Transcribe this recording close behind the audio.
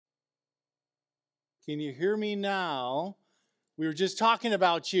Can you hear me now? We were just talking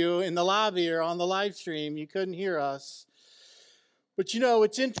about you in the lobby or on the live stream. You couldn't hear us. But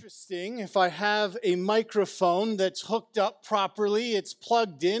it's interesting. If I have a microphone that's hooked up properly, it's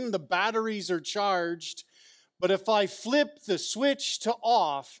plugged in, the batteries are charged. But if I flip the switch to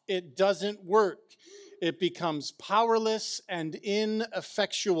off, it doesn't work. It becomes powerless and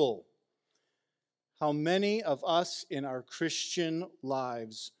ineffectual. How many of us in our Christian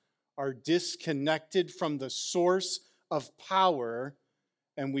lives are disconnected from the source of power,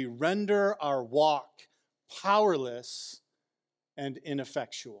 and we render our walk powerless and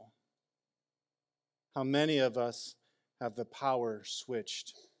ineffectual? How many of us have the power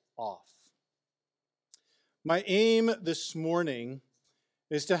switched off? My aim this morning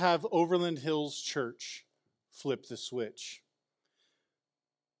is to have Overland Hills Church flip the switch.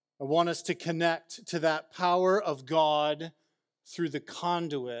 I want us to connect to that power of God through the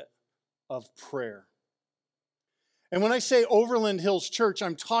conduit of prayer. And when I say Overland Hills Church,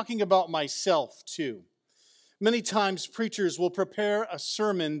 I'm talking about myself too. Many times preachers will prepare a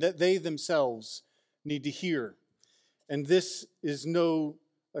sermon that they themselves need to hear. And this is no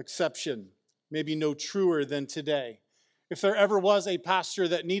exception, maybe no truer than today. If there ever was a pastor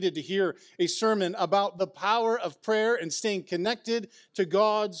that needed to hear a sermon about the power of prayer and staying connected to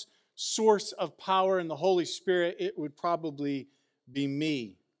God's source of power and the Holy Spirit, it would probably be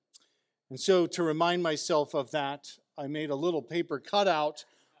me. And so to remind myself of that, I made a little paper cutout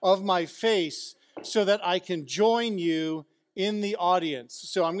of my face so that I can join you in the audience.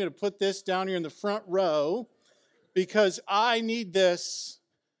 So I'm going to put this down here in the front row because I need this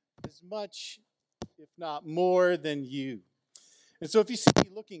as much, if not more, than you. And so if you see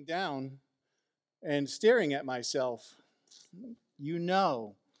me looking down and staring at myself, you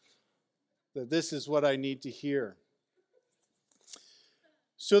know that this is what I need to hear.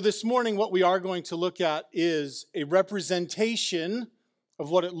 So this morning, what we are going to look at is a representation of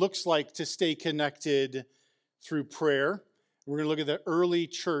what it looks like to stay connected through prayer. We're going to look at the early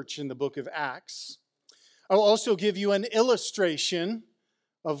church in the book of Acts. I will also give you an illustration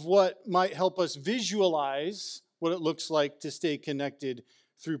of what might help us visualize what it looks like to stay connected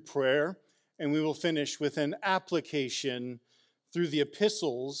through prayer. And we will finish with an application through the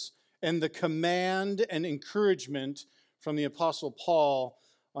epistles and the command and encouragement from the Apostle Paul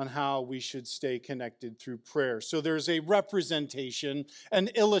on how we should stay connected through prayer. So there's a representation, an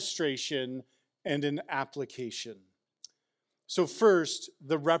illustration, and an application. So first,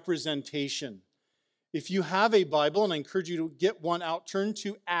 the representation. If you have a Bible, and I encourage you to get one out, turn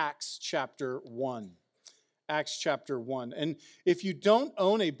to Acts chapter 1. Acts chapter 1. And if you don't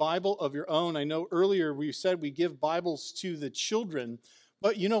own a Bible of your own, I know earlier we said we give Bibles to the children,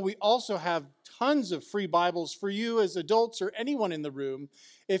 but we also have tons of free Bibles for you as adults or anyone in the room.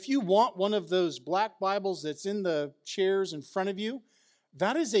 If you want one of those black Bibles that's in the chairs in front of you,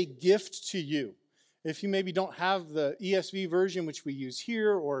 that is a gift to you. If you maybe don't have the ESV version, which we use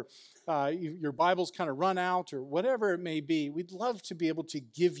here, or your Bible's kind of run out, or whatever it may be, we'd love to be able to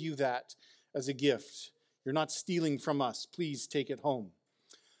give you that as a gift. You're not stealing from us. Please take it home.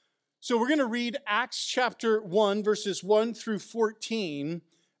 So we're going to read Acts chapter 1, verses 1 through 14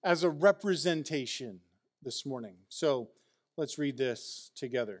 as a representation this morning. So let's read this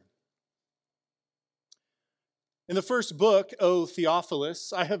together. In the first book, O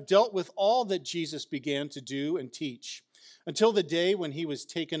Theophilus, I have dealt with all that Jesus began to do and teach until the day when he was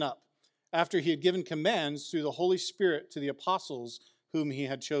taken up, after he had given commands through the Holy Spirit to the apostles whom he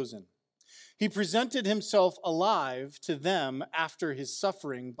had chosen. He presented himself alive to them after his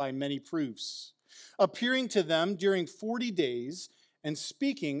suffering by many proofs, appearing to them during 40 days and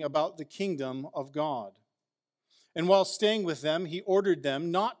speaking about the kingdom of God. And while staying with them, he ordered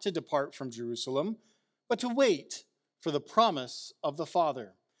them not to depart from Jerusalem, but to wait for the promise of the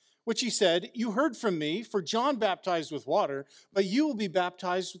Father, which he said, "You heard from me, for John baptized with water, but you will be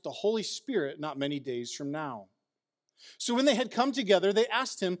baptized with the Holy Spirit not many days from now." So when they had come together, they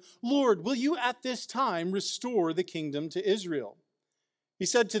asked him, "Lord, will you at this time restore the kingdom to Israel?" He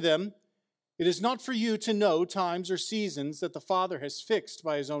said to them, "It is not for you to know times or seasons that the Father has fixed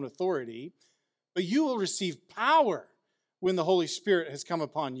by his own authority, but you will receive power when the Holy Spirit has come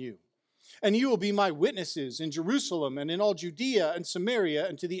upon you. And you will be my witnesses in Jerusalem and in all Judea and Samaria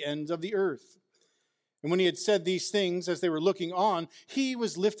and to the ends of the earth." And when he had said these things, as they were looking on, he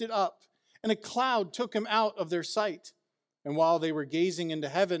was lifted up, and a cloud took him out of their sight. And while they were gazing into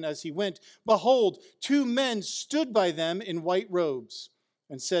heaven as he went, behold, 2 men stood by them in white robes,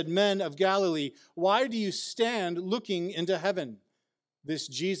 and said, "Men of Galilee, why do you stand looking into heaven? This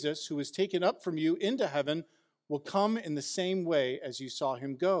Jesus, who was taken up from you into heaven, will come in the same way as you saw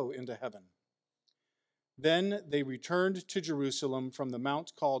him go into heaven." Then they returned to Jerusalem from the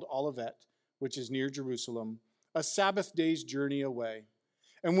mount called Olivet, which is near Jerusalem, a Sabbath day's journey away.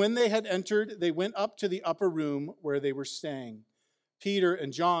 And when they had entered, they went up to the upper room where they were staying. Peter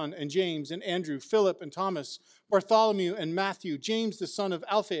and John and James and Andrew, Philip and Thomas, Bartholomew and Matthew, James the son of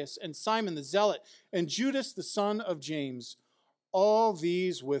Alphaeus, and Simon the Zealot, and Judas the son of James, all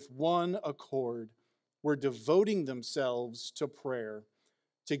these with one accord were devoting themselves to prayer,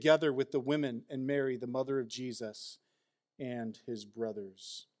 together with the women and Mary, the mother of Jesus, and his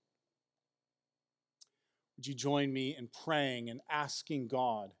brothers. Would you join me in praying and asking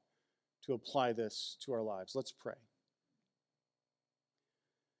God to apply this to our lives? Let's pray.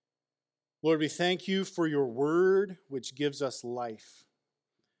 Lord, we thank you for your word, which gives us life.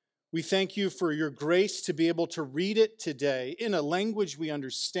 We thank you for your grace to be able to read it today in a language we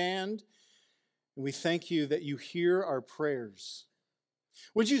understand. And we thank you that you hear our prayers.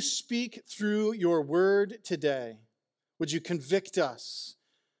 Would you speak through your word today? Would you convict us,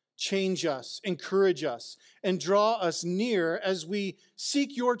 change us, encourage us, and draw us near as we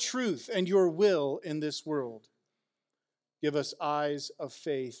seek your truth and your will in this world? Give us eyes of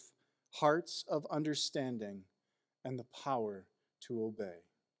faith, hearts of understanding, and the power to obey.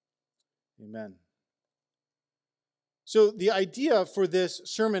 Amen. So the idea for this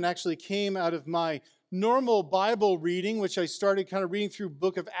sermon actually came out of my normal Bible reading, which I started kind of reading through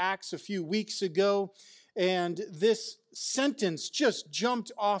Book of Acts a few weeks ago. And this sentence just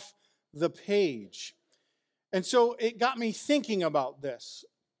jumped off the page. And so it got me thinking about this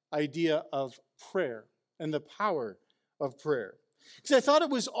idea of prayer and the power of prayer. Because I thought it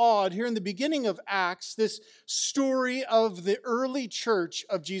was odd here in the beginning of Acts, this story of the early church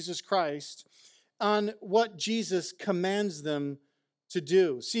of Jesus Christ on what Jesus commands them to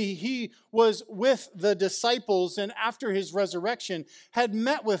do. See, he was with the disciples and after his resurrection had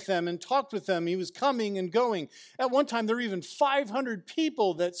met with them and talked with them. He was coming and going. At one time, there were even 500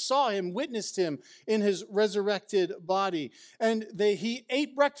 people that saw him, witnessed him in his resurrected body. And he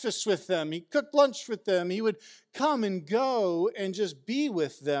ate breakfast with them. He cooked lunch with them. He would come and go and just be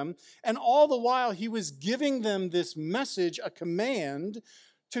with them. And all the while, he was giving them this message, a command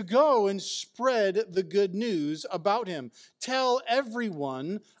to go and spread the good news about him. Tell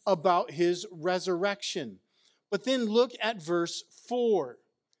everyone about his resurrection. But then look at verse 4.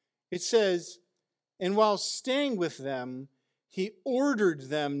 It says, "And while staying with them, he ordered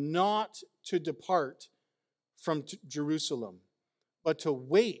them not to depart from Jerusalem, but to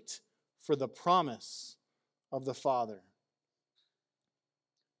wait for the promise of the Father."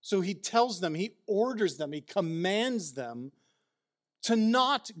 So he tells them, he orders them, he commands them to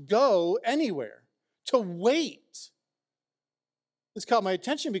not go anywhere, to wait. This caught my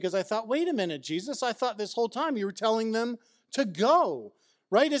attention because I thought, wait a minute, Jesus, I thought this whole time you were telling them to go,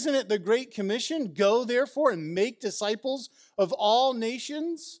 right? Isn't it the Great Commission? Go, therefore, and make disciples of all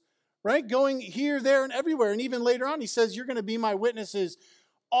nations, right? Going here, there, and everywhere. And even later on, he says, you're going to be my witnesses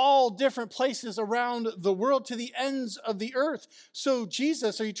all different places around the world to the ends of the earth. So,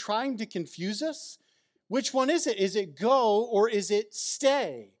 Jesus, are you trying to confuse us? Which one is it? Is it go or is it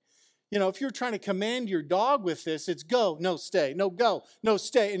stay? You know, if you're trying to command your dog with this, it's go, no, stay, no, go, no,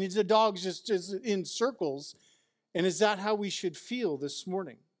 stay. And the dog's just in circles. And is that how we should feel this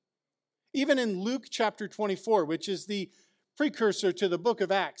morning? Even in Luke chapter 24, which is the precursor to the book of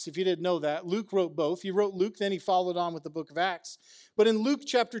Acts, if you didn't know that, Luke wrote both. He wrote Luke, then he followed on with the book of Acts. But in Luke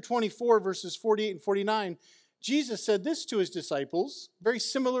chapter 24, verses 48 and 49, Jesus said this to his disciples, very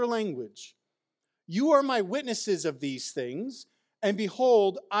similar language. "You are my witnesses of these things, and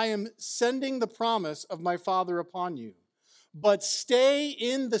behold, I am sending the promise of my Father upon you. But stay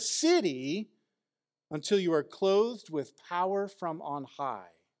in the city until you are clothed with power from on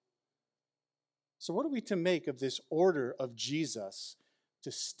high." So what are we to make of this order of Jesus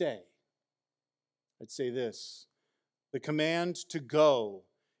to stay? I'd say this: the command to go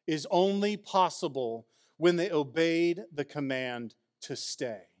is only possible when they obeyed the command to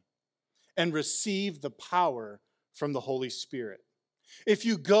stay and receive the power from the Holy Spirit. If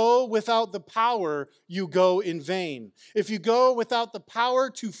you go without the power, you go in vain. If you go without the power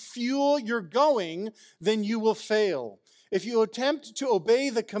to fuel your going, then you will fail. If you attempt to obey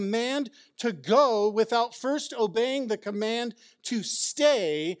the command to go without first obeying the command to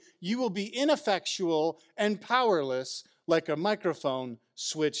stay, you will be ineffectual and powerless like a microphone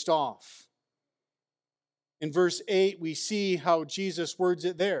switched off. In verse 8, we see how Jesus words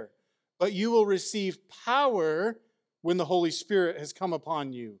it there. "But you will receive power when the Holy Spirit has come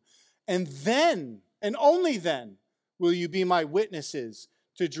upon you. And then, and only then, will you be my witnesses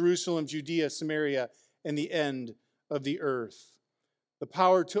to Jerusalem, Judea, Samaria, and the end of the earth." the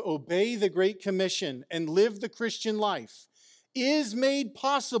power to obey the Great Commission and live the Christian life, is made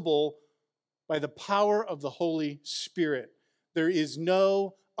possible by the power of the Holy Spirit. There is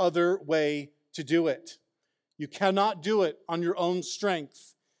no other way to do it. You cannot do it on your own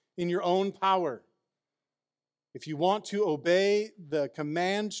strength, in your own power. If you want to obey the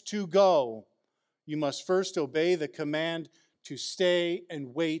command to go, you must first obey the command to stay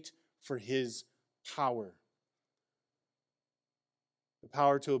and wait for His power. The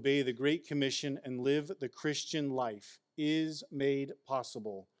power to obey the Great Commission and live the Christian life is made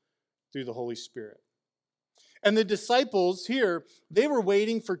possible through the Holy Spirit. And the disciples here, they were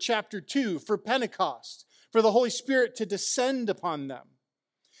waiting for chapter 2, for Pentecost, for the Holy Spirit to descend upon them.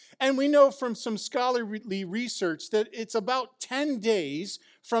 And we know from some scholarly research that it's about 10 days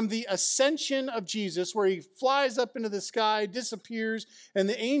from the ascension of Jesus, where He flies up into the sky, disappears, and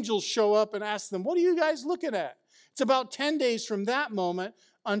the angels show up and ask them, "What are you guys looking at?" It's about 10 days from that moment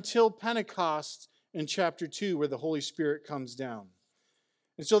until Pentecost in chapter 2, where the Holy Spirit comes down.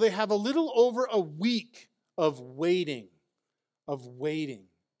 And so they have a little over a week of waiting,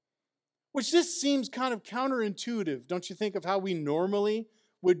 which this seems kind of counterintuitive. Don't you think of how we normally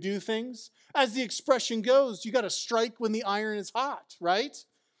would do things? As the expression goes, you got to strike when the iron is hot, right?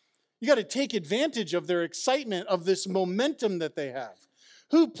 You got to take advantage of their excitement, of this momentum that they have.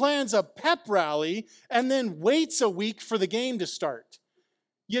 Who plans a pep rally and then waits a week for the game to start?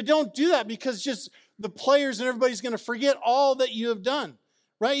 You don't do that, because just the players and everybody's going to forget all that you have done,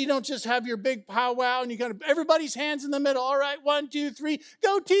 right? You don't just have your big powwow and you got everybody's hands in the middle. All right, 1, 2, 3,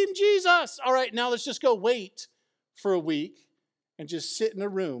 go Team Jesus. All right, now let's just go wait for a week and just sit in a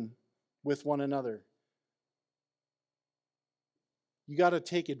room with one another. You got to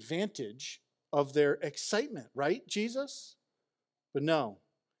take advantage of their excitement, right, Jesus? But no,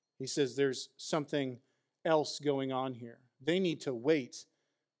 He says there's something else going on here. They need to wait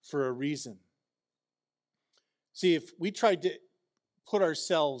for a reason. See, if we tried to put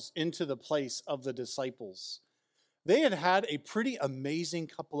ourselves into the place of the disciples, they had had a pretty amazing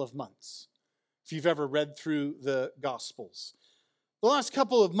couple of months. If you've ever read through the Gospels, the last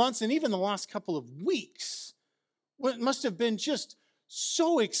couple of months and even the last couple of weeks, it must have been just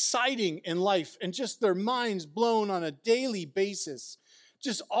so exciting in life, and just their minds blown on a daily basis.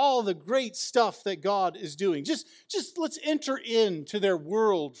 Just all the great stuff that God is doing. Just let's enter into their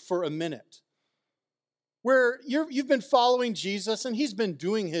world for a minute, where you've been following Jesus and He's been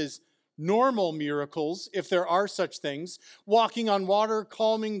doing His normal miracles, if there are such things, walking on water,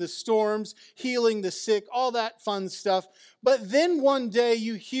 calming the storms, healing the sick, all that fun stuff. But then one day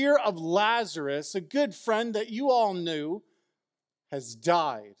you hear of Lazarus, a good friend that you all knew, has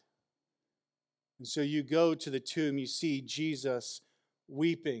died. And so you go to the tomb, you see Jesus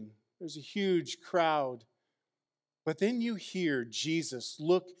weeping. There's a huge crowd. But then you hear Jesus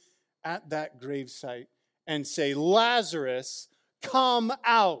look at that gravesite and say, "Lazarus, come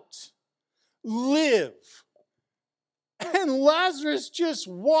out, live." And Lazarus just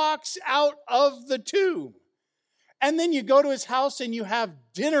walks out of the tomb. And then you go to his house and you have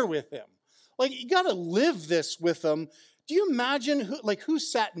dinner with him. Like, you got to live this with him. Do you imagine who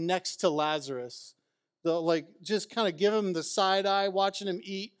sat next to Lazarus? Just kind of give him the side eye, watching him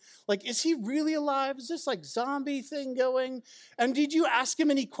eat. Like, is he really alive? Is this like zombie thing going? And did you ask him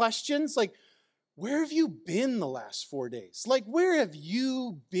any questions? Like, where have you been the last 4 days? Like, where have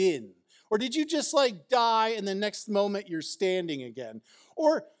you been? Or did you just die and the next moment you're standing again?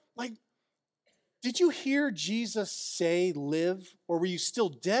 Or did you hear Jesus say live? Or were you still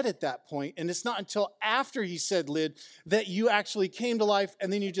dead at that point? And it's not until after He said live that you actually came to life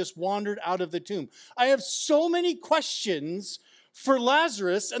and then you just wandered out of the tomb. I have so many questions for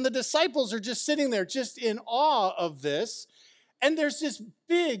Lazarus, and the disciples are just sitting there just in awe of this. And there's this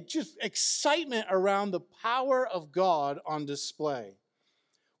big just excitement around the power of God on display.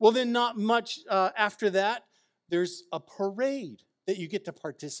 Well, then not much after that, there's a parade that you get to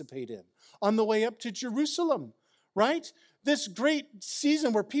participate in on the way up to Jerusalem, right? This great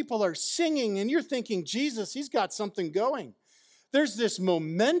season where people are singing and you're thinking, Jesus, He's got something going. There's this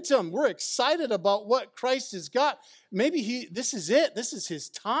momentum. We're excited about what Christ has got. Maybe this is it. This is His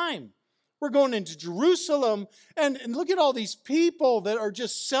time. We're going into Jerusalem, and look at all these people that are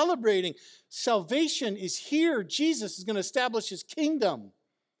just celebrating. Salvation is here. Jesus is going to establish His kingdom.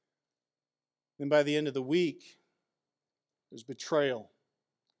 Then by the end of the week, there's betrayal,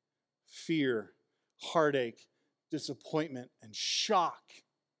 fear, heartache, disappointment, and shock.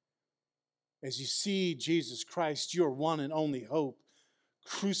 As you see Jesus Christ, your one and only hope,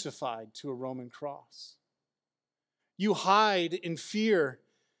 crucified to a Roman cross. You hide in fear,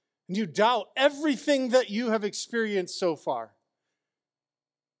 and you doubt everything that you have experienced so far.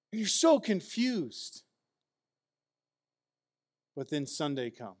 And you're so confused. But then Sunday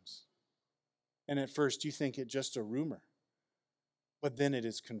comes. And at first you think it's just a rumor. But then it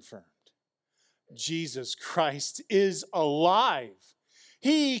is confirmed. Jesus Christ is alive.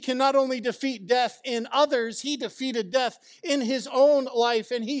 He can not only defeat death in others, he defeated death in his own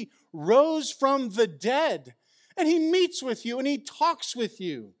life, and he rose from the dead. And he meets with you and he talks with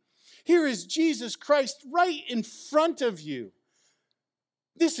you. Here is Jesus Christ right in front of you.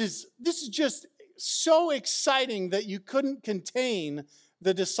 This is just so exciting that you couldn't contain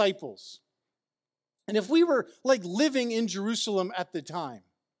the disciples. And if we were like living in Jerusalem at the time,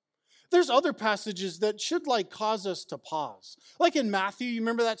 there's other passages that should cause us to pause. Like in Matthew, you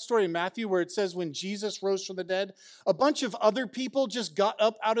remember that story in Matthew where it says when Jesus rose from the dead, a bunch of other people just got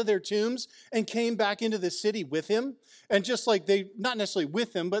up out of their tombs and came back into the city with him. And just not necessarily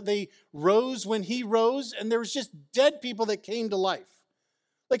with him, but they rose when he rose, and there was just dead people that came to life.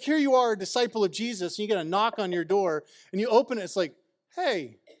 Like here you are, a disciple of Jesus, and you get a knock on your door, and you open it, it's like,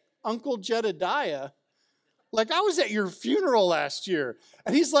 hey, Uncle Jedediah, I was at your funeral last year.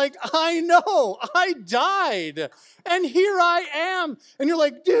 And he's like, I know, I died. And here I am. And you're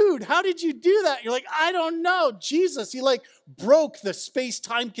like, dude, how did you do that? You're like, I don't know. Jesus, he broke the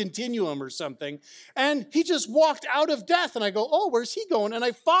space-time continuum or something. And he just walked out of death. And I go, oh, where's he going? And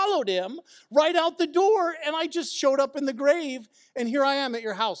I followed him right out the door. And I just showed up in the grave. And here I am at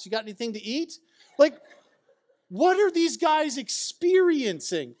your house. You got anything to eat? What are these guys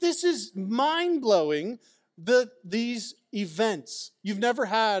experiencing? This is mind-blowing. These events, you've never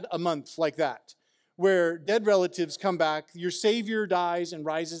had a month like that, where dead relatives come back, your Savior dies and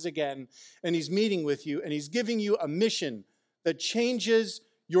rises again, and he's meeting with you, and he's giving you a mission that changes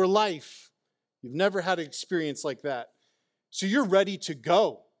your life. You've never had an experience like that. So you're ready to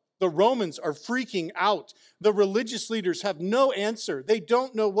go. The Romans are freaking out. The religious leaders have no answer. They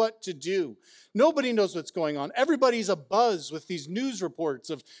don't know what to do. Nobody knows what's going on. Everybody's abuzz with these news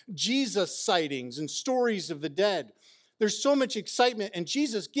reports of Jesus sightings and stories of the dead. There's so much excitement, and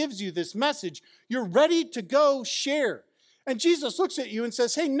Jesus gives you this message. You're ready to go share. And Jesus looks at you and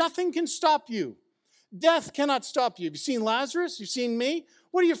says, hey, nothing can stop you. Death cannot stop you. Have you seen Lazarus? You've seen me?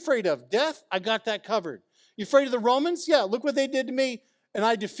 What are you afraid of? Death? I got that covered. You afraid of the Romans? Yeah, look what they did to me, and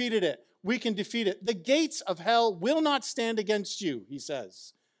I defeated it. We can defeat it. The gates of hell will not stand against you, he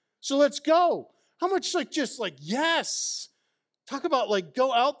says. So let's go. How much yes. Talk about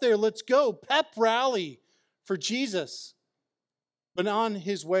go out there, let's go. Pep rally for Jesus. But on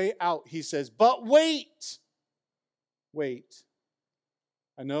his way out, he says, but wait. Wait.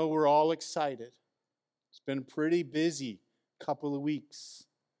 I know we're all excited. It's been a pretty busy couple of weeks.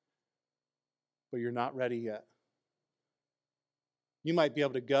 But you're not ready yet. You might be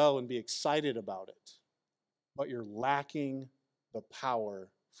able to go and be excited about it, but you're lacking the power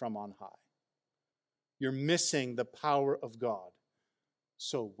from on high. You're missing the power of God.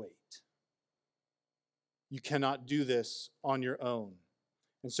 So wait. You cannot do this on your own.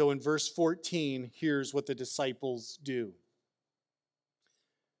 And so in verse 14, here's what the disciples do.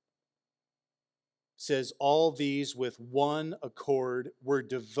 It says, all these with one accord were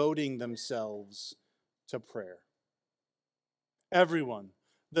devoting themselves to prayer. Everyone,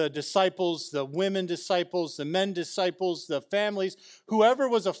 the disciples, the women disciples, the men disciples, the families, whoever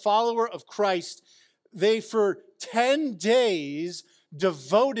was a follower of Christ, they for 10 days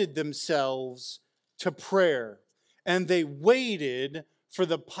devoted themselves to prayer. And they waited for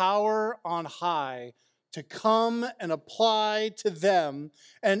the power on high to come and apply to them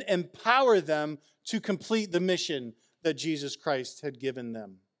and empower them to complete the mission that Jesus Christ had given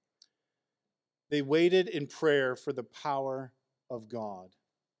them. They waited in prayer for the power of God.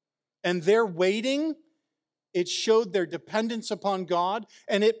 And their waiting, it showed their dependence upon God,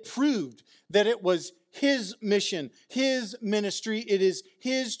 and it proved that it was his mission, his ministry, it is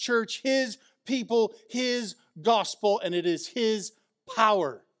his church, his people, his gospel, and it is his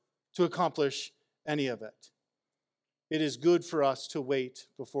power to accomplish any of it. It is good for us to wait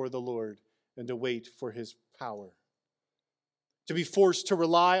before the Lord and to wait for his power. To be forced to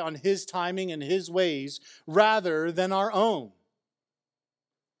rely on his timing and his ways rather than our own.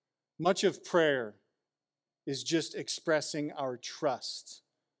 Much of prayer is just expressing our trust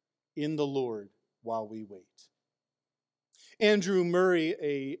in the Lord while we wait. Andrew Murray,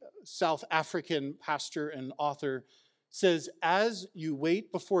 a South African pastor and author, says, as you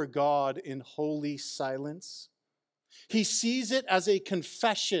wait before God in holy silence, he sees it as a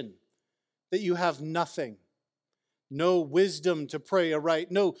confession that you have nothing. No wisdom to pray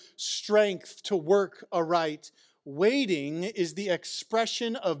aright, no strength to work aright. Waiting is the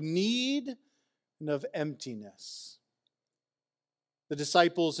expression of need and of emptiness. The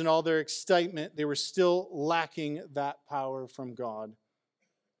disciples, in all their excitement, they were still lacking that power from God.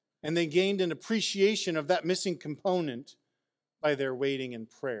 And they gained an appreciation of that missing component by their waiting in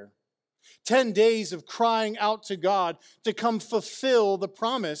prayer. 10 days of crying out to God to come fulfill the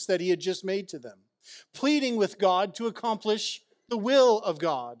promise that he had just made to them. Pleading with God to accomplish the will of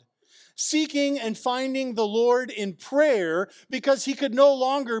God. Seeking and finding the Lord in prayer because he could no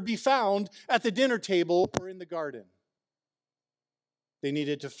longer be found at the dinner table or in the garden. They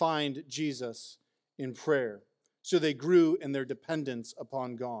needed to find Jesus in prayer. So they grew in their dependence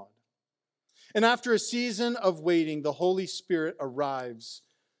upon God. And after a season of waiting, the Holy Spirit arrives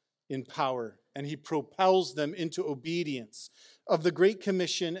in power, and he propels them into obedience of the Great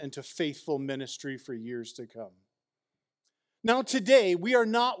Commission and to faithful ministry for years to come. Now today, we are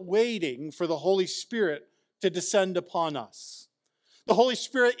not waiting for the Holy Spirit to descend upon us. The Holy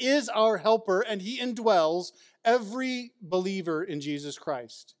Spirit is our helper, and he indwells every believer in Jesus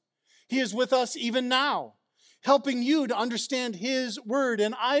Christ. He is with us even now, helping you to understand his word,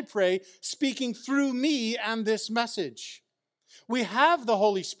 and I pray, speaking through me and this message. We have the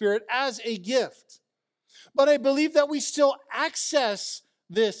Holy Spirit as a gift, but I believe that we still access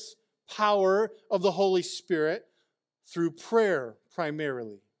this power of the Holy Spirit through prayer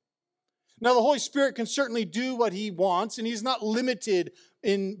primarily. Now, the Holy Spirit can certainly do what he wants, and he's not limited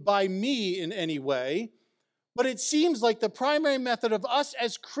by me in any way, but it seems like the primary method of us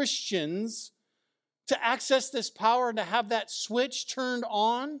as Christians to access this power and to have that switch turned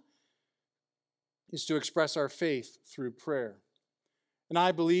on is to express our faith through prayer. And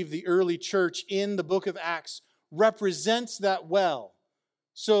I believe the early church in the book of Acts represents that well.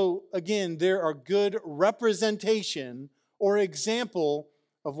 So again, there are good representation or example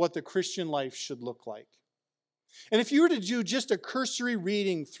of what the Christian life should look like. And if you were to do just a cursory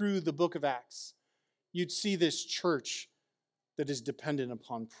reading through the book of Acts, you'd see this church that is dependent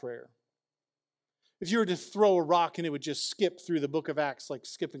upon prayer. If you were to throw a rock and it would just skip through the book of Acts like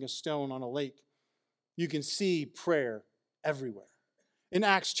skipping a stone on a lake, you can see prayer everywhere. In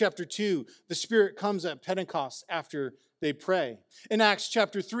Acts chapter 2, the Spirit comes at Pentecost after they pray. In Acts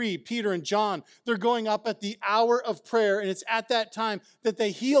chapter 3, Peter and John, they're going up at the hour of prayer, and it's at that time that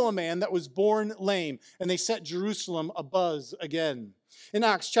they heal a man that was born lame, and they set Jerusalem abuzz again. In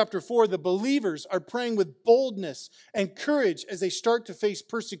Acts chapter 4, the believers are praying with boldness and courage as they start to face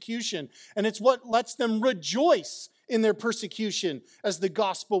persecution, and it's what lets them rejoice in their persecution as the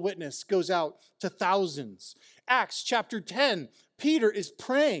gospel witness goes out to thousands. Acts chapter 10, Peter is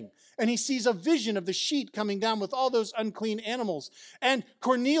praying, and he sees a vision of the sheet coming down with all those unclean animals. And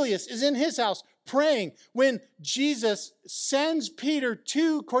Cornelius is in his house praying when Jesus sends Peter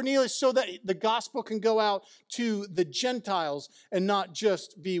to Cornelius so that the gospel can go out to the Gentiles and not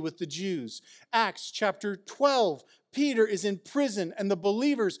just be with the Jews. Acts chapter 12, Peter is in prison and the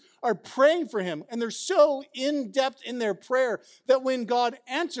believers are praying for him. And they're so in-depth in their prayer that when God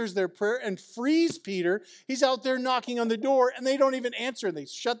answers their prayer and frees Peter, he's out there knocking on the door and they don't even answer. They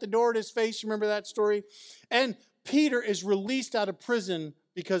shut the door in his face. You remember that story? And Peter is released out of prison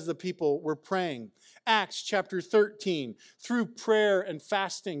because the people were praying. Acts chapter 13, through prayer and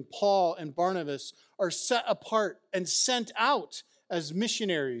fasting, Paul and Barnabas are set apart and sent out as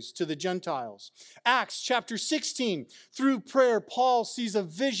missionaries to the Gentiles. Acts chapter 16, through prayer, Paul sees a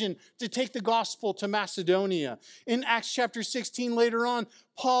vision to take the gospel to Macedonia. In Acts chapter 16, later on,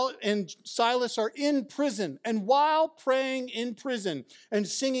 Paul and Silas are in prison, and while praying in prison and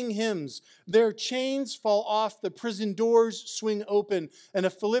singing hymns, their chains fall off, the prison doors swing open, and a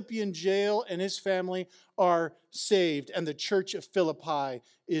Philippian jail and his family are saved, and the church of Philippi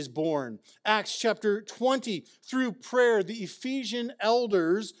is born. Acts chapter 20, through prayer, the Ephesian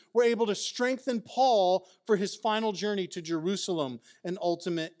elders were able to strengthen Paul for his final journey to Jerusalem and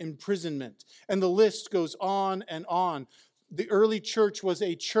ultimate imprisonment. And the list goes on and on. The early church was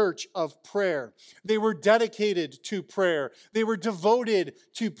a church of prayer. They were dedicated to prayer. They were devoted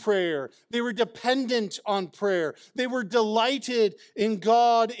to prayer. They were dependent on prayer. They were delighted in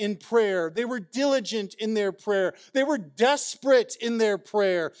God in prayer. They were diligent in their prayer. They were desperate in their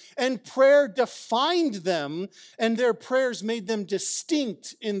prayer. And prayer defined them, and their prayers made them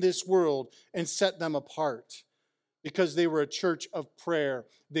distinct in this world and set them apart. Because they were a church of prayer,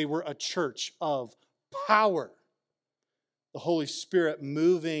 they were a church of power. The Holy Spirit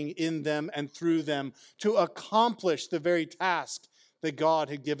moving in them and through them to accomplish the very task that God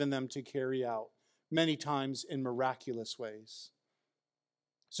had given them to carry out, many times in miraculous ways.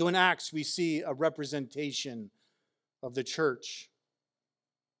 So in Acts, we see a representation of the church.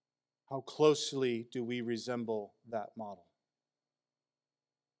 How closely do we resemble that model?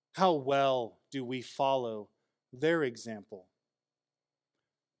 How well do we follow their example?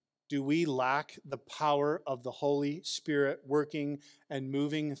 Do we lack the power of the Holy Spirit working and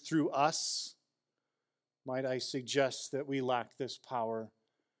moving through us? Might I suggest that we lack this power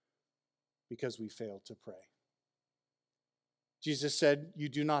because we failed to pray? Jesus said, "You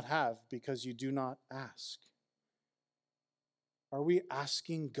do not have because you do not ask." Are we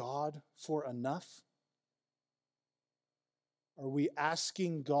asking God for enough? Are we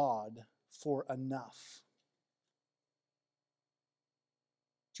asking God for enough?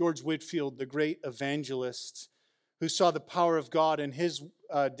 George Whitefield, the great evangelist who saw the power of God in his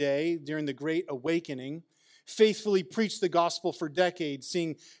day during the Great Awakening, faithfully preached the gospel for decades,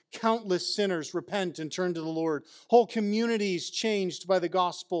 seeing countless sinners repent and turn to the Lord, whole communities changed by the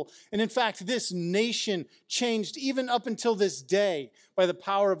gospel. And in fact, this nation changed even up until this day by the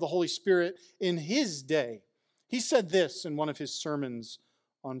power of the Holy Spirit in his day. He said this in one of his sermons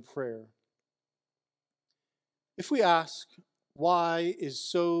on prayer. If we ask, why is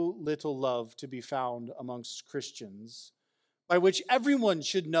so little love to be found amongst Christians, by which everyone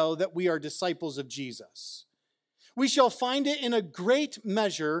should know that we are disciples of Jesus? We shall find it in a great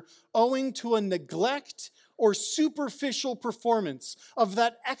measure owing to a neglect or superficial performance of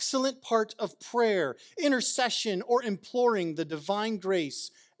that excellent part of prayer, intercession, or imploring the divine grace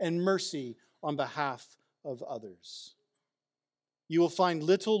and mercy on behalf of others. You will find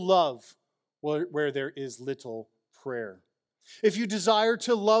little love where there is little prayer. If you desire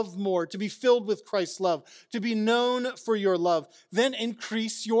to love more, to be filled with Christ's love, to be known for your love, then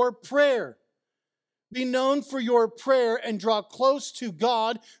increase your prayer. Be known for your prayer and draw close to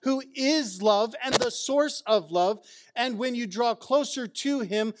God, who is love and the source of love. And when you draw closer to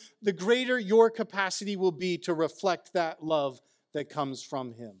him, the greater your capacity will be to reflect that love that comes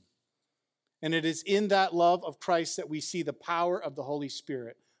from him. And it is in that love of Christ that we see the power of the Holy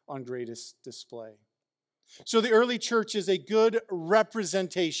Spirit on greatest display. So the early church is a good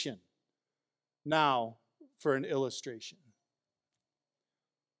representation. Now for an illustration.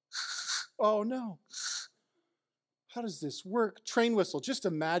 Oh no. How does this work? Train whistle. Just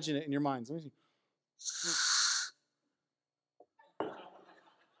imagine it in your minds.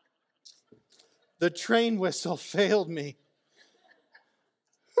 The train whistle failed me.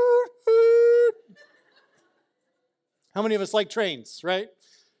 How many of us like trains, right?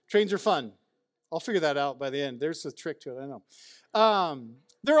 Trains are fun. I'll figure that out by the end. There's a trick to it, I know.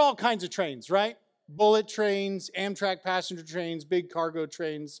 There are all kinds of trains, right? Bullet trains, Amtrak passenger trains, big cargo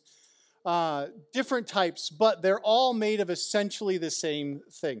trains, different types, but they're all made of essentially the same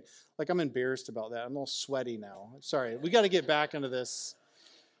thing. Like, I'm embarrassed about that. I'm all sweaty now. Sorry. We got to get back into this.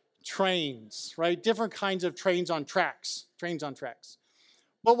 Trains, right? Different kinds of trains on tracks. Trains on tracks.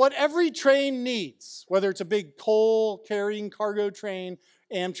 But what every train needs, whether it's a big coal-carrying cargo train,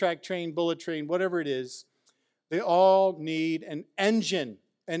 Amtrak train, bullet train, whatever it is, they all need an engine.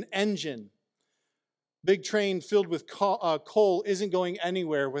 An engine. Big train filled with coal isn't going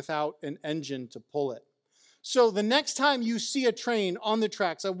anywhere without an engine to pull it. So the next time you see a train on the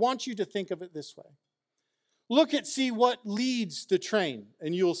tracks, I want you to think of it this way. See what leads the train,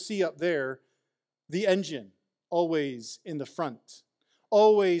 and you'll see up there the engine, always in the front,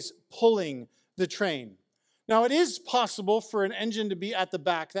 always pulling the train. Now, it is possible for an engine to be at the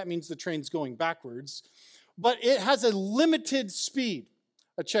back. That means the train's going backwards. But it has a limited speed.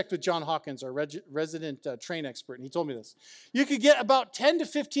 I checked with John Hawkins, our resident train expert, and he told me this. You could get about 10 to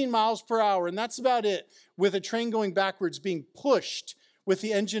 15 miles per hour, and that's about it, with a train going backwards being pushed with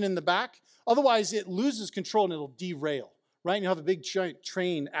the engine in the back. Otherwise, it loses control and it'll derail, right? And you'll have a big giant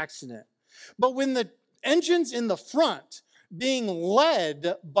train accident. But when the engine's in the front, being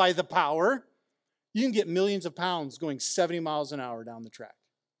led by the power, you can get millions of pounds going 70 miles an hour down the track.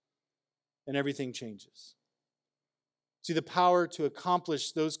 And everything changes. See, the power to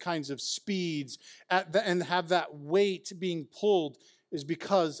accomplish those kinds of speeds and have that weight being pulled is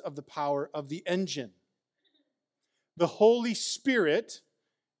because of the power of the engine. The Holy Spirit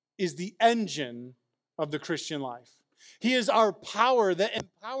is the engine of the Christian life. He is our power that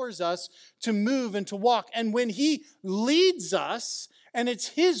empowers us to move and to walk. And when he leads us, and it's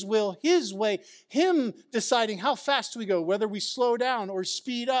his will, his way, him deciding how fast we go, whether we slow down or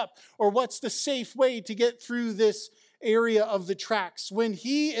speed up, or what's the safe way to get through this area of the tracks. When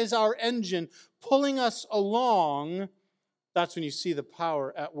he is our engine pulling us along, that's when you see the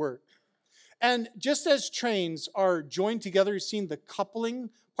power at work. And just as trains are joined together, you've seen the coupling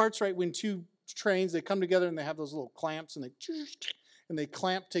parts, right? When two trains, they come together and they have those little clamps and they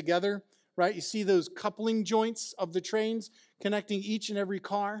clamp together, right? You see those coupling joints of the trains connecting each and every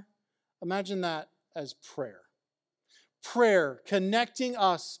car. Imagine that as prayer. Prayer connecting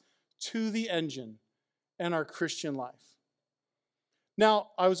us to the engine and our Christian life. Now,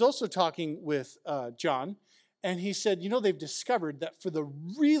 I was also talking with John, and he said, they've discovered that for the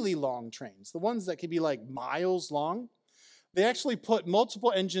really long trains, the ones that can be like miles long, they actually put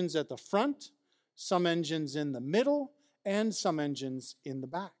multiple engines at the front, some engines in the middle, and some engines in the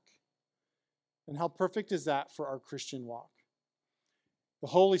back. And how perfect is that for our Christian walk? The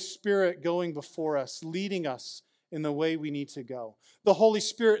Holy Spirit going before us, leading us in the way we need to go. The Holy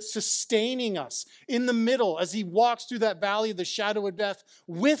Spirit sustaining us in the middle as he walks through that valley of the shadow of death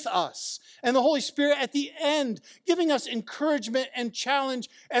with us. And the Holy Spirit at the end giving us encouragement and challenge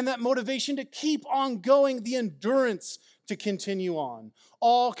and that motivation to keep on going, the endurance to continue on.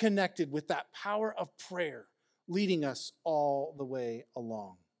 All connected with that power of prayer leading us all the way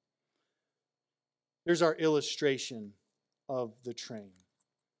along. Here's our illustration of the train.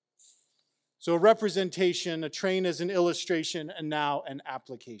 So a representation, a train as an illustration, and now an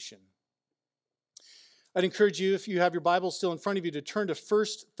application. I'd encourage you, if you have your Bible still in front of you, to turn to 1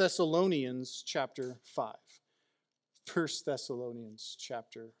 Thessalonians chapter 5. 1 Thessalonians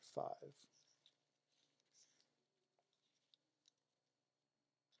chapter 5.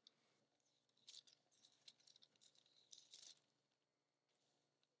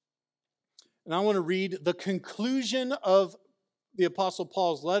 And I want to read the conclusion of the Apostle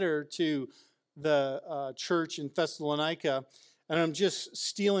Paul's letter to the church in Thessalonica, and I'm just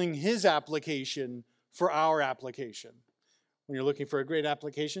stealing his application for our application. When you're looking for a great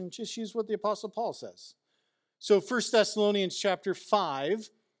application, just use what the Apostle Paul says. So 1 Thessalonians chapter 5,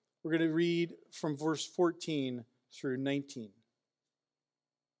 we're going to read from verse 14 through 19.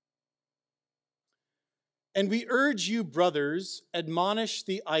 And we urge you, brothers, admonish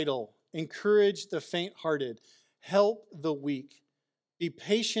the idle, encourage the faint-hearted, help the weak. Be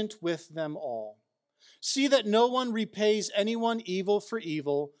patient with them all. See that no one repays anyone evil for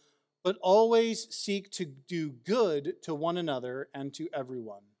evil, but always seek to do good to one another and to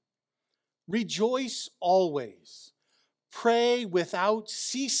everyone. Rejoice always. Pray without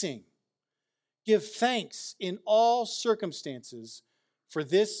ceasing. Give thanks in all circumstances, for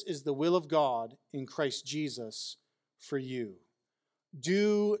this is the will of God in Christ Jesus for you.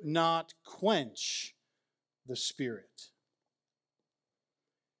 Do not quench the Spirit.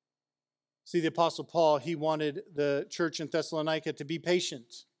 See, the Apostle Paul, he wanted the church in Thessalonica to be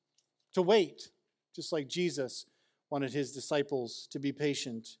patient, to wait, just like Jesus wanted his disciples to be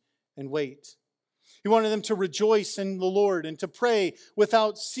patient and wait. He wanted them to rejoice in the Lord and to pray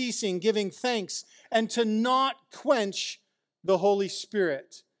without ceasing, giving thanks, and to not quench the Holy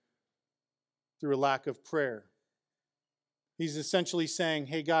Spirit through a lack of prayer. He's essentially saying,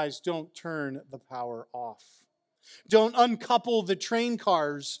 hey guys, don't turn the power off. Don't uncouple the train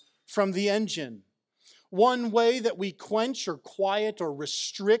cars from the engine. One way that we quench or quiet or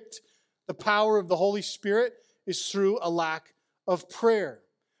restrict the power of the Holy Spirit is through a lack of prayer.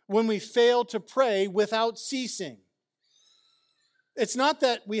 When we fail to pray without ceasing. It's not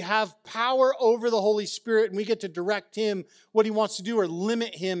that we have power over the Holy Spirit and we get to direct him what he wants to do or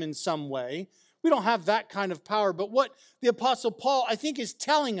limit him in some way. We don't have that kind of power. But what the Apostle Paul, I think, is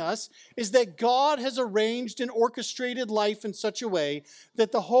telling us is that God has arranged and orchestrated life in such a way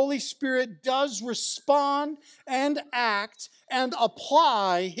that the Holy Spirit does respond and act and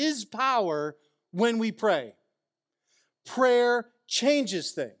apply his power when we pray. Prayer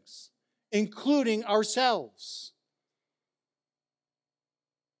changes things, including ourselves.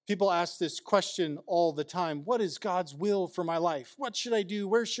 People ask this question all the time. What is God's will for my life? What should I do?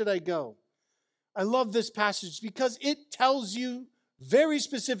 Where should I go? I love this passage because it tells you very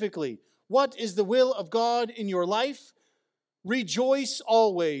specifically what is the will of God in your life. Rejoice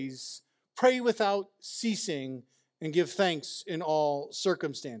always, pray without ceasing, and give thanks in all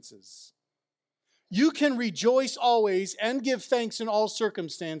circumstances. You can rejoice always and give thanks in all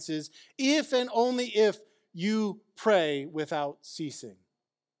circumstances if and only if you pray without ceasing.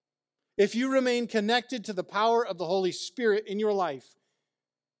 If you remain connected to the power of the Holy Spirit in your life,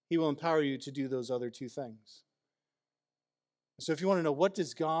 he will empower you to do those other two things. So if you want to know, what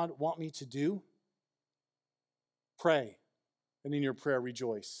does God want me to do? Pray, and in your prayer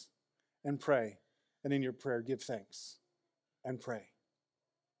rejoice, and pray, and in your prayer give thanks, and pray.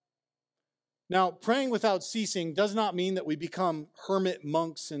 Now, praying without ceasing does not mean that we become hermit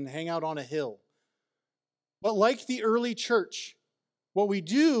monks and hang out on a hill. But like the early church, what we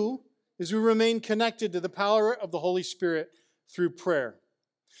do is we remain connected to the power of the Holy Spirit through prayer.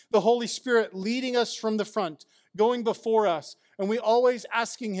 The Holy Spirit leading us from the front, going before us, and we always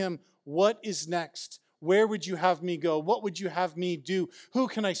asking him, what is next? Where would you have me go? What would you have me do? Who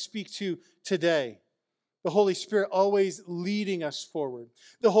can I speak to today? The Holy Spirit always leading us forward.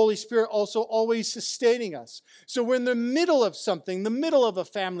 The Holy Spirit also always sustaining us. So we're in the middle of something, the middle of a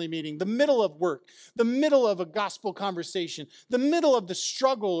family meeting, the middle of work, the middle of a gospel conversation, the middle of the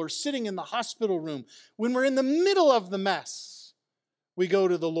struggle or sitting in the hospital room. When we're in the middle of the mess, we go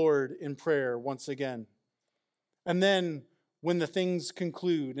to the Lord in prayer once again. And then when the things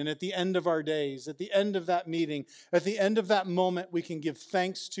conclude, and at the end of our days, at the end of that meeting, at the end of that moment, we can give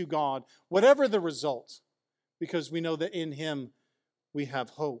thanks to God, whatever the result, because we know that in Him we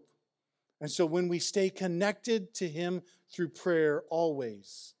have hope. And so when we stay connected to Him through prayer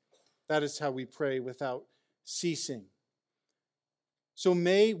always, that is how we pray without ceasing. So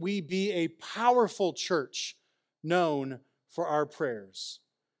may we be a powerful church known for our prayers.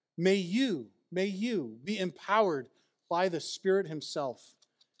 May you be empowered by the Spirit Himself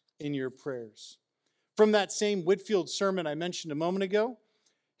in your prayers. From that same Whitefield sermon I mentioned a moment ago,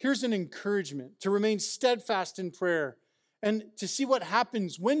 here's an encouragement to remain steadfast in prayer and to see what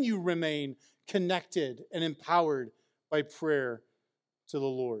happens when you remain connected and empowered by prayer to the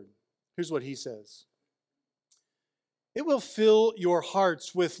Lord. Here's what he says. It will fill your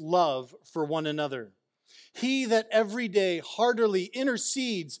hearts with love for one another. He that every day heartily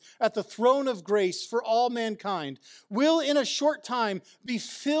intercedes at the throne of grace for all mankind will in a short time be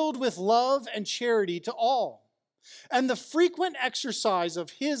filled with love and charity to all. And the frequent exercise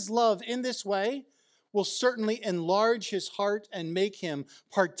of his love in this way will certainly enlarge his heart and make him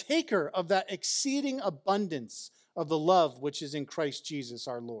partaker of that exceeding abundance of the love which is in Christ Jesus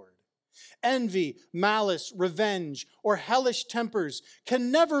our Lord. Envy, malice, revenge, or hellish tempers can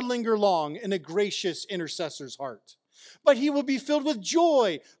never linger long in a gracious intercessor's heart. But he will be filled with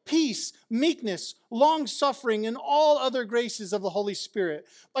joy, peace, meekness, long-suffering, and all other graces of the Holy Spirit.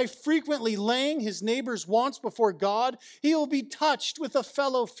 By frequently laying his neighbor's wants before God, he will be touched with a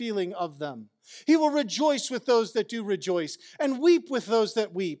fellow feeling of them. He will rejoice with those that do rejoice, and weep with those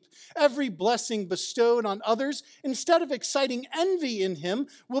that weep. Every blessing bestowed on others, instead of exciting envy in him,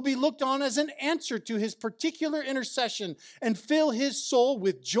 will be looked on as an answer to his particular intercession, and fill his soul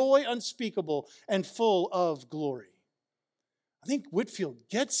with joy unspeakable and full of glory. I think Whitefield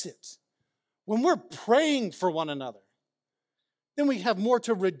gets it. When we're praying for one another, then we have more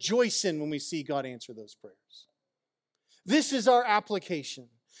to rejoice in when we see God answer those prayers. This is our application.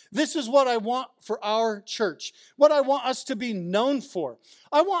 This is what I want for our church, what I want us to be known for.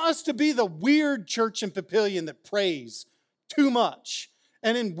 I want us to be the weird church in Papillion that prays too much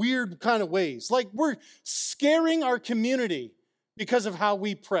and in weird kind of ways. Like we're scaring our community because of how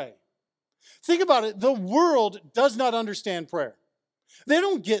we pray. Think about it. The world does not understand prayer. They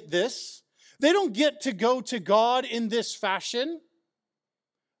don't get this. They don't get to go to God in this fashion.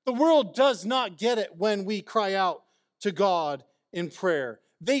 The world does not get it when we cry out to God in prayer.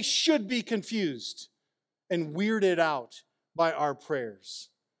 They should be confused and weirded out by our prayers.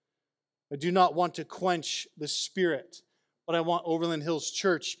 I do not want to quench the Spirit, but I want Overland Hills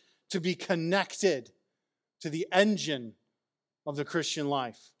Church to be connected to the engine of the Christian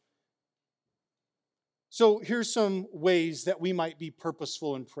life. So here's some ways that we might be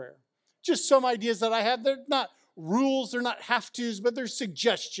purposeful in prayer. Just some ideas that I have. They're not rules, they're not have-tos, but they're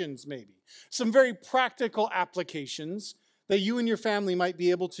suggestions maybe. Some very practical applications that you and your family might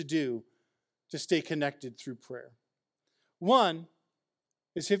be able to do to stay connected through prayer. One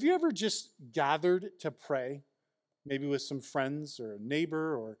is, have you ever just gathered to pray, maybe with some friends or a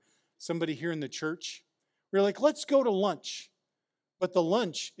neighbor or somebody here in the church? We're like, let's go to lunch. But the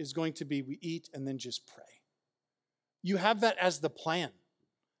lunch is going to be we eat and then just pray. You have that as the plan,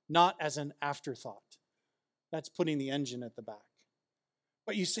 not as an afterthought. That's putting the engine at the back.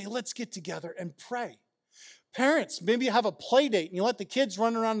 But you say, let's get together and pray. Parents, maybe you have a play date and you let the kids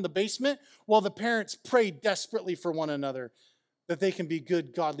run around in the basement while the parents pray desperately for one another that they can be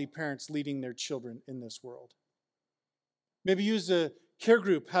good, godly parents leading their children in this world. Maybe use a care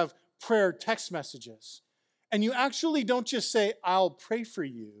group, have prayer text messages. And you actually don't just say, I'll pray for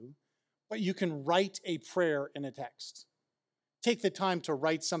you, but you can write a prayer in a text. Take the time to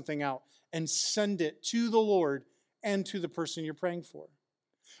write something out and send it to the Lord and to the person you're praying for.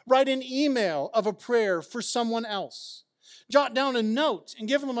 Write an email of a prayer for someone else. Jot down a note and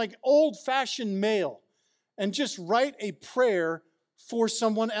give them like old-fashioned mail and just write a prayer for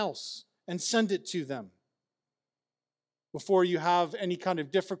someone else and send it to them. Before you have any kind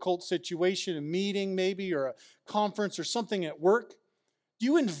of difficult situation, a meeting maybe, or a conference or something at work, do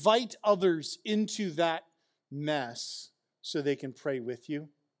you invite others into that mess so they can pray with you?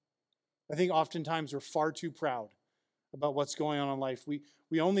 I think oftentimes we're far too proud about what's going on in life.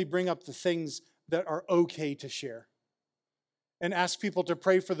 We only bring up the things that are okay to share and ask people to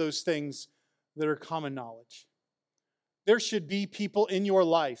pray for those things that are common knowledge. There should be people in your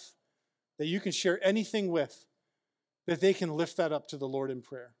life that you can share anything with, that they can lift that up to the Lord in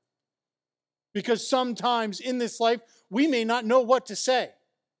prayer. Because sometimes in this life, we may not know what to say.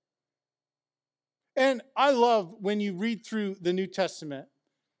 And I love when you read through the New Testament,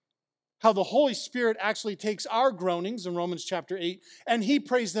 how the Holy Spirit actually takes our groanings in Romans chapter 8, and he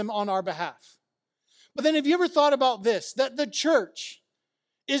prays them on our behalf. But then have you ever thought about this, that the church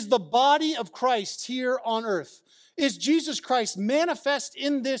is the body of Christ here on earth? Is Jesus Christ manifest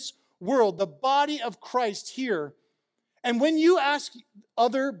in this world, the body of Christ here? And when you ask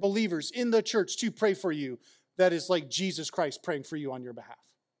other believers in the church to pray for you, that is like Jesus Christ praying for you on your behalf.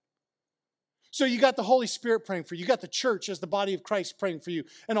 So you got the Holy Spirit praying for you. You got the church as the body of Christ praying for you.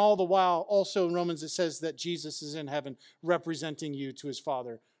 And all the while, also in Romans, it says that Jesus is in heaven representing you to his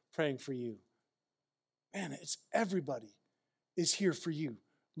Father, praying for you. Man, it's everybody is here for you,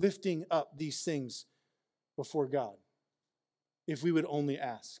 lifting up these things before God. If we would only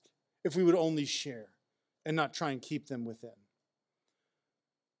ask, if we would only share, and not try and keep them within.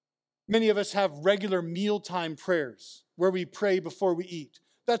 Many of us have regular mealtime prayers where we pray before we eat.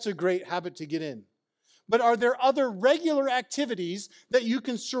 That's a great habit to get in. But are there other regular activities that you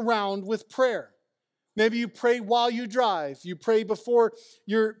can surround with prayer? Maybe you pray while you drive. You pray before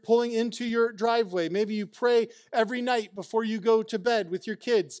you're pulling into your driveway. Maybe you pray every night before you go to bed with your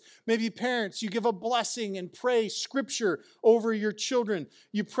kids. Maybe parents, you give a blessing and pray scripture over your children.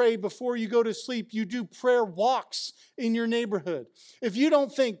 You pray before you go to sleep. You do prayer walks in your neighborhood. If you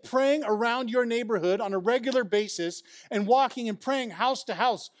don't think praying around your neighborhood on a regular basis and walking and praying house to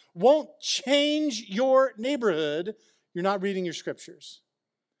house won't change your neighborhood, you're not reading your scriptures.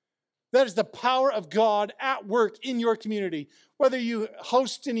 That is the power of God at work in your community. Whether you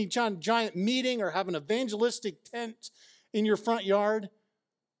host any giant meeting or have an evangelistic tent in your front yard,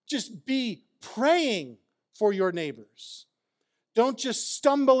 just be praying for your neighbors. Don't just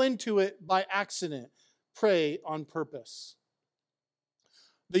stumble into it by accident. Pray on purpose.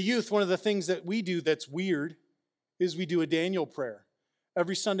 The youth, one of the things that we do that's weird is we do a Daniel prayer.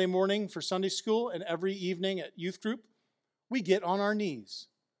 Every Sunday morning for Sunday school and every evening at youth group, we get on our knees.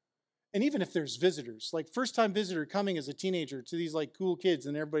 And even if there's visitors, like first-time visitor coming as a teenager to these like cool kids,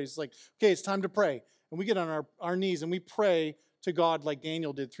 and everybody's like, okay, it's time to pray. And we get on our knees and we pray to God like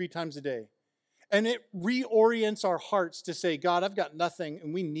Daniel did 3 times a day. And it reorients our hearts to say, God, I've got nothing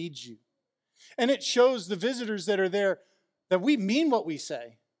and we need you. And it shows the visitors that are there that we mean what we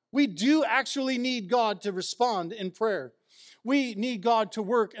say. We do actually need God to respond in prayer. We need God to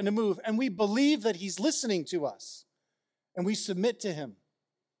work and to move. And we believe that he's listening to us. And we submit to him.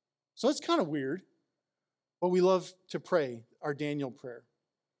 So it's kind of weird, but we love to pray our Daniel prayer.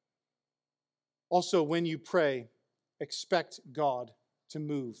 Also, when you pray, expect God to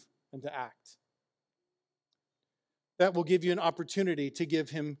move and to act. That will give you an opportunity to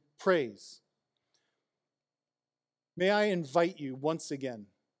give him praise. May I invite you once again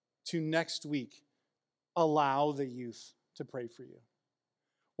to next week, allow the youth to pray for you.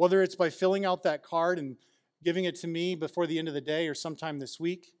 Whether it's by filling out that card and giving it to me before the end of the day or sometime this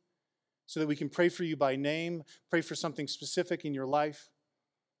week, so that we can pray for you by name, pray for something specific in your life.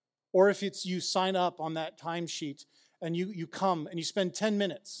 Or if it's you sign up on that timesheet and you come and you spend 10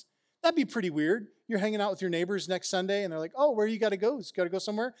 minutes. That'd be pretty weird. You're hanging out with your neighbors next Sunday and they're like, oh, where you got to go? You got to go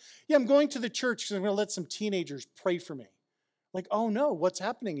somewhere? Yeah, I'm going to the church because I'm going to let some teenagers pray for me. Like, oh no, what's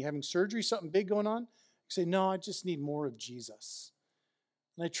happening? You having surgery? Something big going on? You say, no, I just need more of Jesus.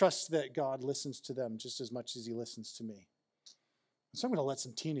 And I trust that God listens to them just as much as he listens to me. So I'm going to let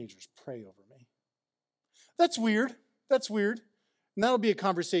some teenagers pray over me. That's weird. That's weird. And that'll be a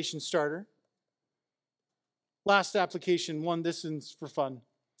conversation starter. Last application, one, this is for fun.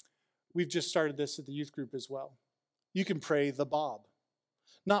 We've just started this at the youth group as well. You can pray the Bob.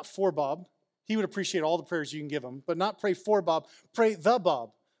 Not for Bob. He would appreciate all the prayers you can give him, but not pray for Bob. Pray the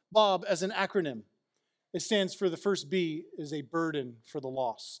Bob. Bob as an acronym. It stands for the first B is a burden for the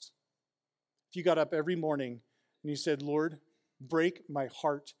lost. If you got up every morning and you said, Lord, break my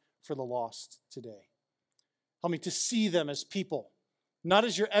heart for the lost today. Help me to see them as people, not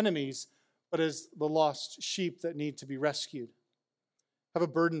as your enemies, but as the lost sheep that need to be rescued. Have a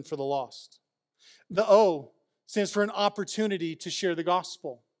burden for the lost. The O stands for an opportunity to share the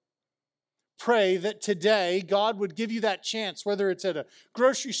gospel. Pray that today God would give you that chance, whether it's at a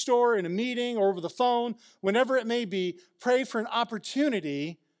grocery store, in a meeting, or over the phone, whenever it may be, pray for an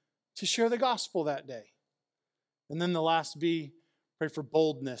opportunity to share the gospel that day. And then the last B, pray for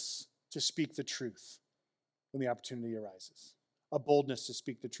boldness to speak the truth when the opportunity arises. a boldness to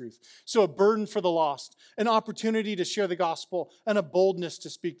speak the truth. So a burden for the lost, an opportunity to share the gospel, and a boldness to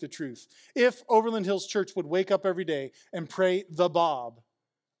speak the truth. If Overland Hills Church would wake up every day and pray the Bob,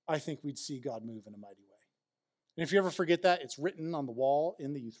 I think we'd see God move in a mighty way. And if you ever forget that, it's written on the wall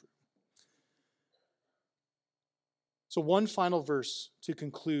in the youth room. So one final verse to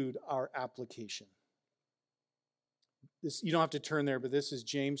conclude our application. You don't have to turn there, but this is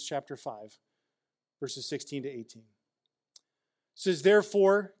James chapter 5, verses 16 to 18. It says,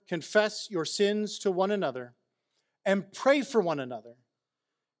 therefore, confess your sins to one another and pray for one another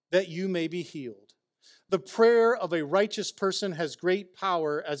that you may be healed. The prayer of a righteous person has great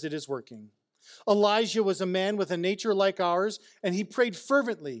power as it is working. Elijah was a man with a nature like ours, and he prayed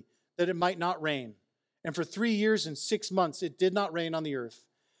fervently that it might not rain. And for 3 years and 6 months it did not rain on the earth.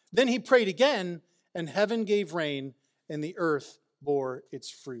 Then he prayed again, and heaven gave rain, and the earth bore its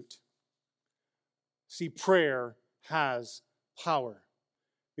fruit. See, prayer has power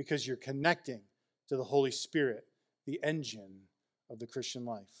because you're connecting to the Holy Spirit, the engine of the Christian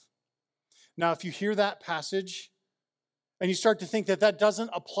life. Now, if you hear that passage and you start to think that that doesn't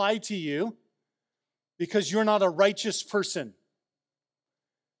apply to you because you're not a righteous person,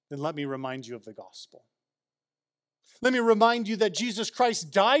 then let me remind you of the gospel. Let me remind you that Jesus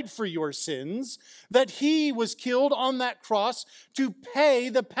Christ died for your sins, that he was killed on that cross to pay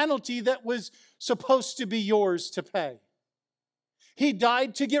the penalty that was supposed to be yours to pay. He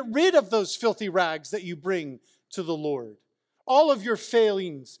died to get rid of those filthy rags that you bring to the Lord. All of your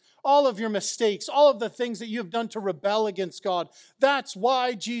failings, all of your mistakes, all of the things that you have done to rebel against God. That's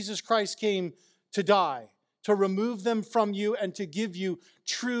why Jesus Christ came to die, to remove them from you and to give you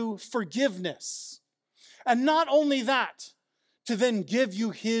true forgiveness. And not only that, to then give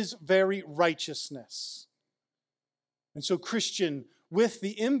you his very righteousness. And so, Christian, with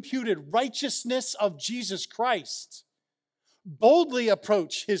the imputed righteousness of Jesus Christ, boldly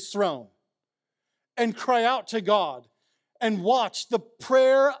approach his throne and cry out to God and watch the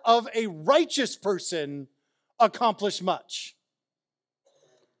prayer of a righteous person accomplish much.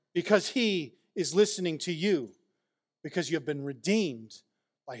 Because he is listening to you, because you have been redeemed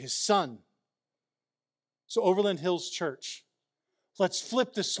by his Son. So Overland Hills Church, let's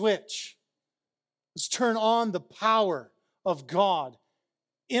flip the switch. Let's turn on the power of God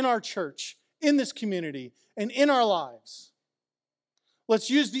in our church, in this community, and in our lives. Let's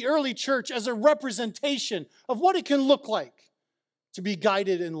use the early church as a representation of what it can look like to be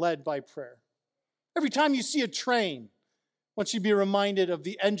guided and led by prayer. Every time you see a train, I want you to be reminded of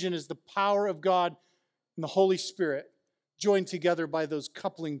the engine as the power of God and the Holy Spirit joined together by those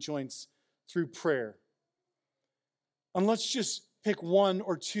coupling joints through prayer. And let's just pick one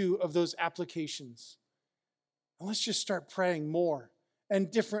or two of those applications. And let's just start praying more and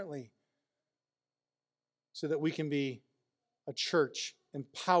differently so that we can be a church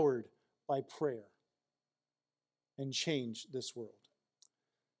empowered by prayer and change this world.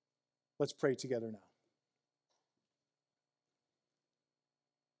 Let's pray together now.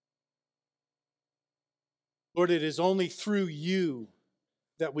 Lord, it is only through you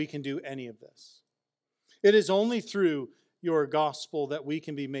that we can do any of this. It is only through your gospel that we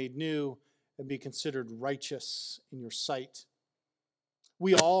can be made new and be considered righteous in your sight.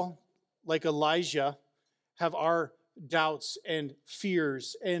 We all, like Elijah, have our doubts and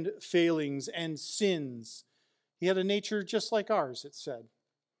fears and failings and sins. He had a nature just like ours, it said.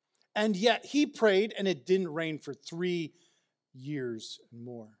 And yet he prayed and it didn't rain for 3 years and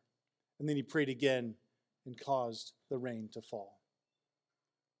more. And then he prayed again and caused the rain to fall.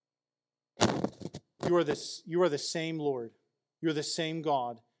 You are the same Lord. You're the same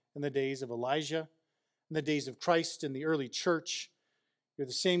God in the days of Elijah, in the days of Christ in the early church. You're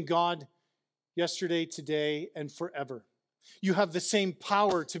the same God yesterday, today, and forever. You have the same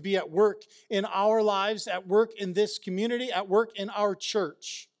power to be at work in our lives, at work in this community, at work in our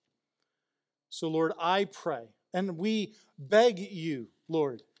church. So, Lord, I pray, and we beg you,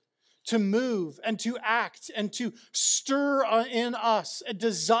 Lord, to move and to act and to stir in us a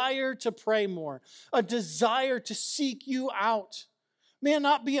desire to pray more, a desire to seek you out. May it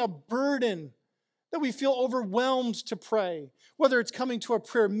not be a burden that we feel overwhelmed to pray, whether it's coming to a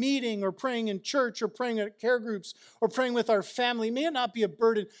prayer meeting or praying in church or praying at care groups or praying with our family. May it not be a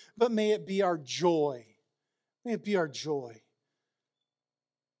burden, but may it be our joy. May it be our joy.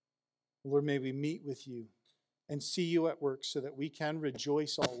 Lord, may we meet with you and see you at work so that we can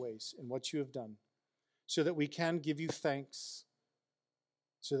rejoice always in what you have done, so that we can give you thanks,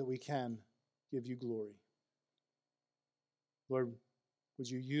 so that we can give you glory. Lord, would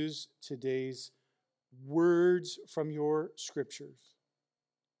you use today's words from your scriptures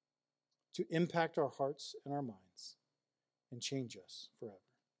to impact our hearts and our minds? and change us forever.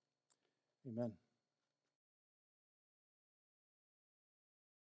 Amen.